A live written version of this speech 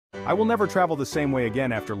I will never travel the same way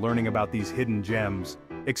again after learning about these hidden gems,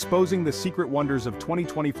 exposing the secret wonders of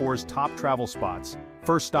 2024's top travel spots.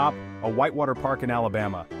 First stop, a whitewater park in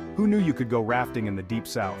Alabama. Who knew you could go rafting in the deep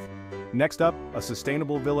south? Next up, a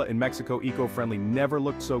sustainable villa in Mexico, eco-friendly, never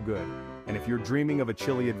looked so good. And if you're dreaming of a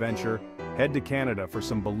chilly adventure, head to Canada for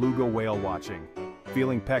some beluga whale watching.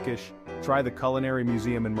 Feeling peckish? Try the Culinary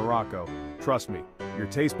Museum in Morocco. Trust me, your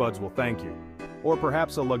taste buds will thank you. Or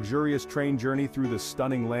perhaps a luxurious train journey through the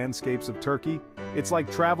stunning landscapes of Turkey? It's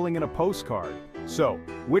like traveling in a postcard. So,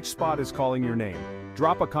 which spot is calling your name?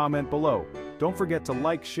 Drop a comment below. Don't forget to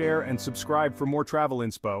like, share, and subscribe for more travel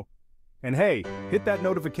inspo. And hey, hit that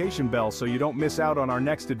notification bell so you don't miss out on our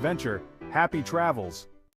next adventure. Happy travels!